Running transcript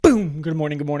Good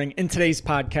morning. Good morning. In today's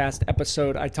podcast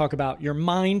episode, I talk about your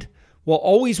mind will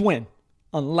always win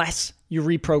unless you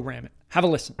reprogram it. Have a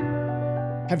listen.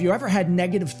 Have you ever had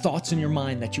negative thoughts in your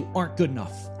mind that you aren't good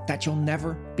enough, that you'll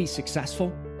never be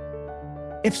successful?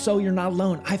 If so, you're not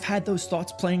alone. I've had those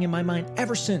thoughts playing in my mind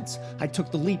ever since I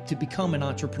took the leap to become an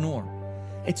entrepreneur.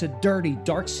 It's a dirty,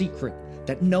 dark secret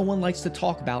that no one likes to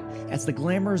talk about, as the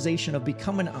glamorization of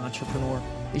becoming an entrepreneur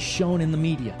is shown in the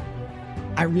media.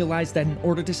 I realized that in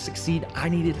order to succeed, I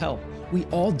needed help. We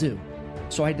all do.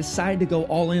 So I decided to go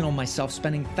all in on myself,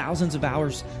 spending thousands of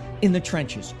hours in the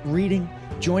trenches, reading,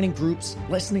 joining groups,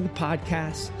 listening to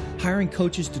podcasts, hiring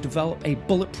coaches to develop a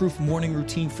bulletproof morning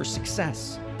routine for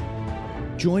success.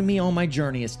 Join me on my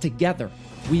journey as together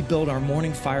we build our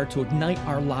morning fire to ignite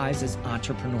our lives as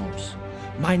entrepreneurs.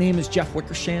 My name is Jeff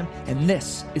Wickersham, and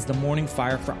this is the Morning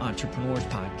Fire for Entrepreneurs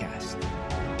podcast.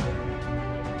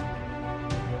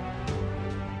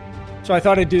 So I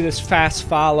thought I'd do this fast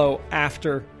follow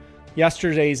after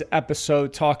yesterday's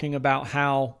episode, talking about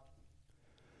how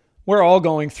we're all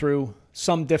going through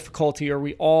some difficulty, or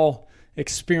we all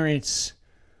experience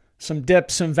some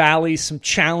dips and valleys, some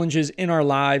challenges in our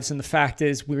lives. And the fact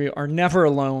is, we are never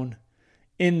alone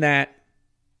in that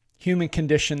human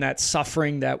condition, that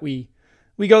suffering, that we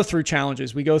go through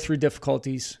challenges, we go through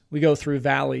difficulties, we go through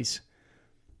valleys.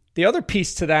 The other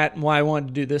piece to that, and why I wanted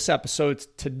to do this episode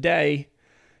today,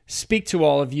 speak to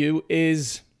all of you,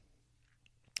 is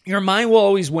your mind will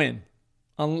always win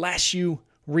unless you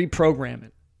reprogram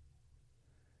it.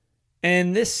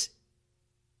 And this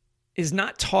is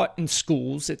not taught in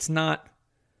schools. It's not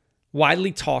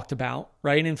widely talked about,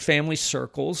 right, in family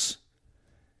circles.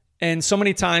 And so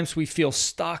many times we feel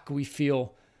stuck. We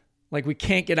feel like we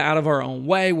can't get out of our own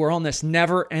way. We're on this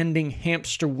never-ending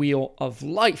hamster wheel of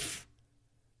life.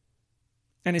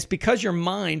 And it's because your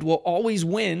mind will always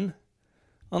win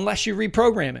unless you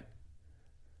reprogram it,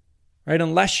 right?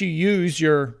 Unless you use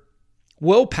your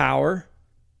willpower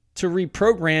to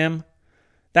reprogram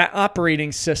that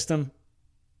operating system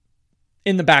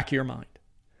in the back of your mind.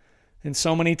 And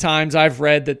so many times I've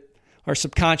read that our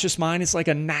subconscious mind is like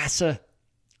a NASA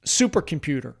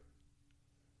supercomputer,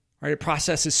 right? It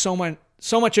processes so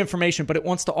much information, but it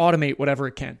wants to automate whatever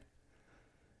it can.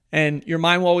 And your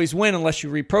mind will always win unless you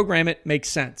reprogram it. Makes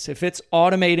sense. If it's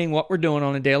automating what we're doing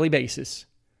on a daily basis,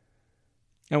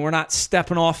 and we're not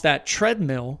stepping off that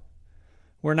treadmill,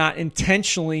 we're not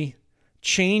intentionally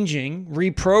changing,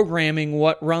 reprogramming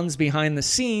what runs behind the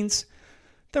scenes,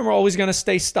 then we're always going to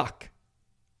stay stuck.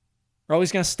 We're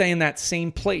always going to stay in that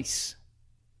same place.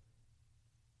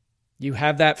 You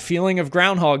have that feeling of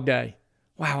Groundhog Day.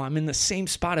 Wow, I'm in the same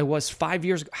spot I was 5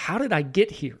 years ago. How did I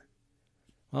get here?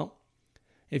 Well,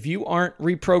 if you aren't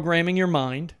reprogramming your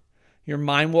mind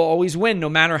will always win, no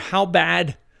matter how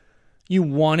bad you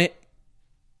want it.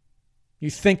 You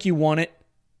think you want it,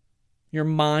 your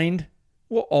mind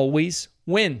will always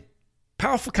win.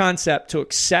 Powerful concept to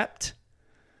accept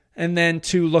and then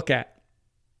to look at,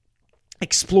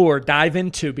 explore, dive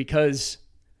into, because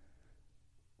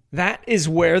that is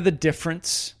where the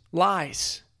difference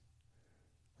lies.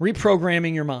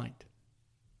 Reprogramming your mind,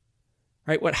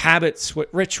 right? What habits,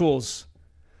 what rituals,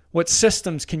 what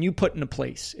systems can you put into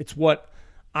place? It's what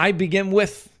I begin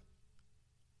with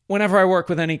whenever I work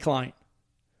with any client.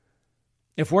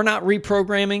 If we're not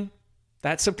reprogramming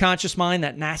that subconscious mind,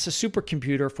 that NASA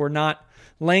supercomputer, if we're not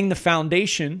laying the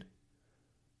foundation,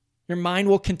 your mind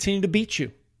will continue to beat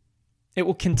you. It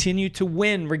will continue to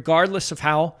win regardless of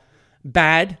how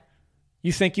bad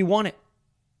you think you want it.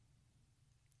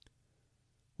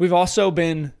 We've also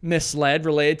been misled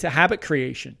related to habit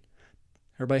creation.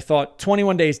 Everybody thought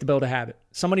 21 days to build a habit.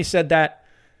 Somebody said that,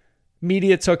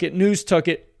 media took it, news took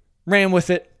it, ran with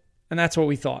it, and that's what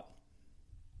we thought.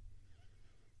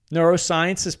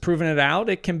 Neuroscience has proven it out.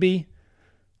 It can be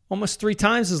almost 3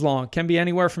 times as long. It can be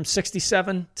anywhere from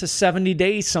 67 to 70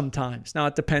 days sometimes. Now,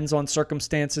 it depends on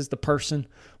circumstances, the person,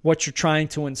 what you're trying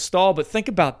to install. But think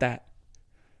about that.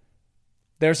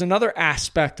 There's another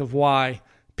aspect of why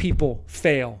people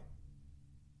fail.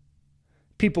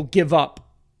 People give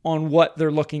up on what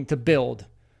they're looking to build.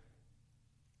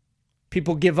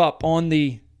 People give up on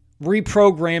the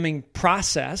reprogramming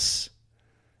process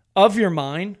of your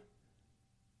mind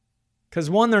because,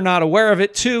 one, they're not aware of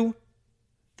it. 2,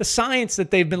 the science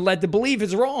that they've been led to believe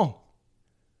is wrong.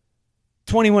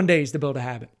 21 days to build a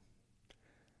habit.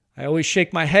 I always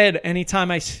shake my head anytime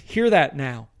I hear that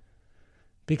now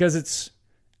because it's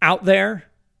out there.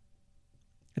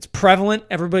 It's prevalent.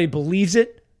 Everybody believes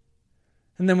it.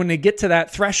 And then when they get to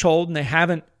that threshold and they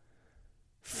haven't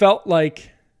felt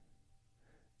like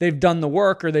they've done the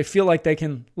work or they feel like they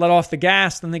can let off the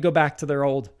gas, then they go back to their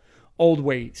old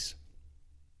ways.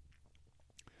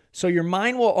 So your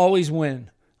mind will always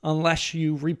win unless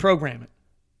you reprogram it.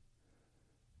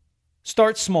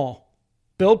 Start small,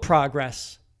 build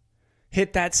progress,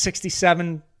 hit that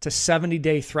 67 to 70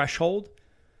 day threshold.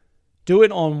 Do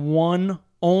it on one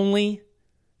only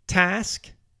task,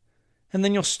 and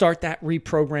then you'll start that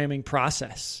reprogramming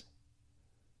process.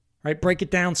 Right? Break it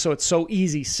down so it's so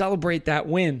easy. Celebrate that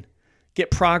win.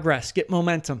 Get progress, get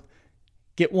momentum.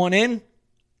 Get one in,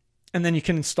 and then you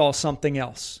can install something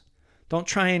else. Don't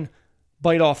try and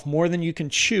bite off more than you can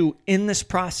chew in this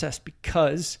process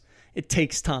because it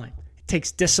takes time. It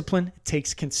takes discipline. It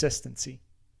takes consistency.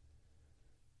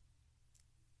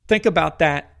 Think about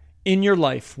that in your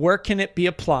life. Where can it be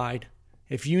applied?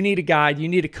 If you need a guide, you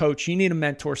need a coach, you need a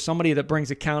mentor, somebody that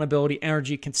brings accountability,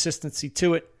 energy, consistency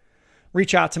to it,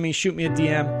 reach out to me, shoot me a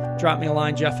DM, drop me a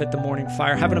line, Jeff at The Morning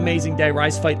Fire. Have an amazing day.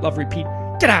 Rise, fight, love, repeat.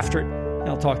 Get after it. And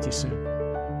I'll talk to you soon.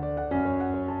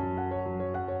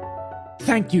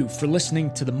 Thank you for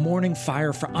listening to the Morning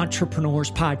Fire for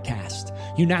Entrepreneurs podcast.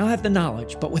 You now have the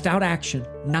knowledge, but without action,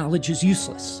 knowledge is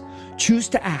useless. Choose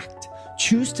to act.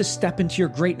 Choose to step into your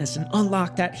greatness and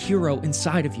unlock that hero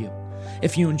inside of you.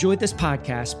 If you enjoyed this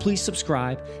podcast, please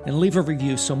subscribe and leave a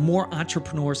review so more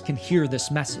entrepreneurs can hear this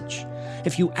message.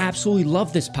 If you absolutely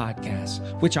love this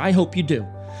podcast, which I hope you do,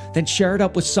 then share it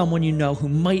up with someone you know who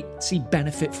might see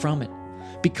benefit from it.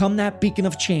 Become that beacon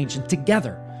of change, and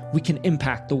together we can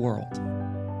impact the world.